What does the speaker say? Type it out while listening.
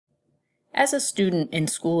As a student in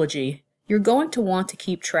Schoology, you're going to want to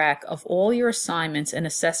keep track of all your assignments and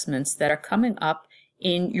assessments that are coming up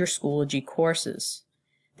in your Schoology courses.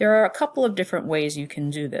 There are a couple of different ways you can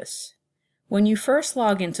do this. When you first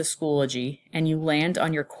log into Schoology and you land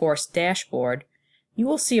on your course dashboard, you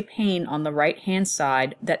will see a pane on the right-hand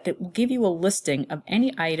side that will give you a listing of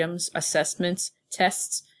any items, assessments,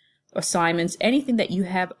 tests, assignments, anything that you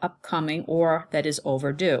have upcoming or that is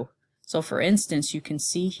overdue. So for instance, you can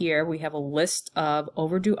see here we have a list of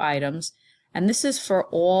overdue items, and this is for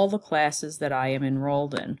all the classes that I am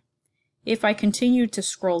enrolled in. If I continue to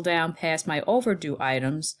scroll down past my overdue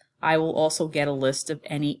items, I will also get a list of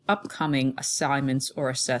any upcoming assignments or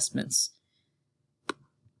assessments.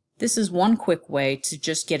 This is one quick way to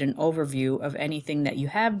just get an overview of anything that you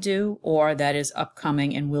have due or that is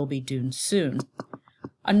upcoming and will be due soon.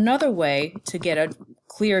 Another way to get a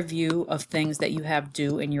clear view of things that you have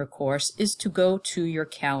due in your course is to go to your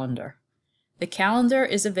calendar. The calendar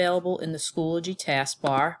is available in the Schoology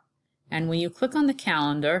taskbar, and when you click on the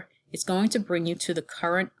calendar, it's going to bring you to the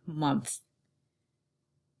current month.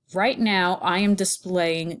 Right now, I am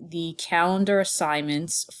displaying the calendar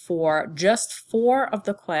assignments for just 4 of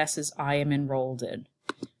the classes I am enrolled in.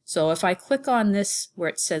 So if I click on this where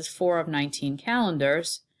it says 4 of 19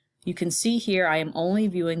 calendars, you can see here I am only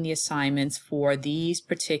viewing the assignments for these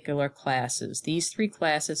particular classes, these 3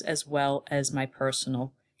 classes as well as my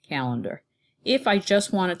personal calendar. If I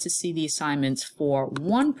just wanted to see the assignments for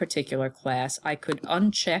one particular class, I could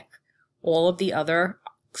uncheck all of the other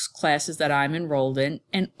classes that I'm enrolled in,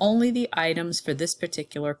 and only the items for this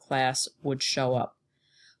particular class would show up.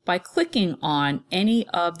 By clicking on any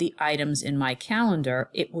of the items in my calendar,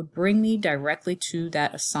 it would bring me directly to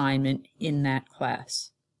that assignment in that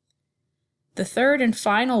class. The third and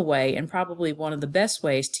final way, and probably one of the best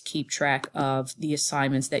ways to keep track of the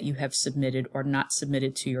assignments that you have submitted or not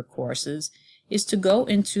submitted to your courses, is to go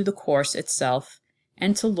into the course itself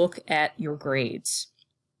and to look at your grades.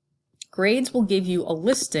 Grades will give you a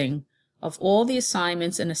listing of all the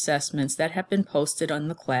assignments and assessments that have been posted on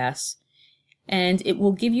the class, and it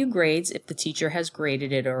will give you grades if the teacher has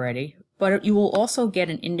graded it already, but you will also get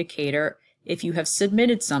an indicator if you have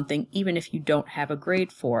submitted something even if you don't have a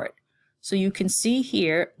grade for it. So you can see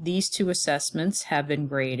here these 2 assessments have been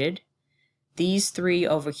graded. These 3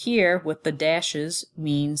 over here with the dashes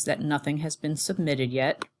means that nothing has been submitted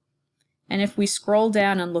yet. And if we scroll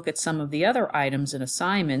down and look at some of the other items and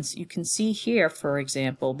assignments, you can see here, for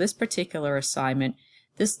example, this particular assignment,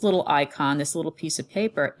 this little icon, this little piece of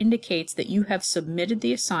paper indicates that you have submitted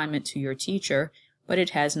the assignment to your teacher, but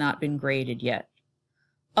it has not been graded yet.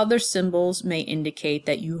 Other symbols may indicate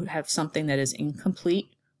that you have something that is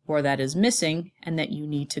incomplete or that is missing and that you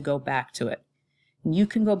need to go back to it. And you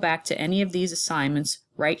can go back to any of these assignments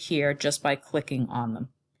right here just by clicking on them.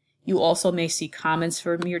 You also may see comments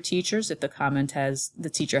from your teachers if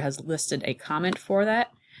the teacher has listed a comment for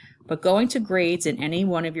that. But going to grades in any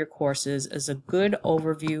one of your courses is a good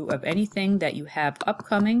overview of anything that you have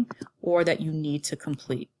upcoming or that you need to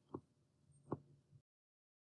complete.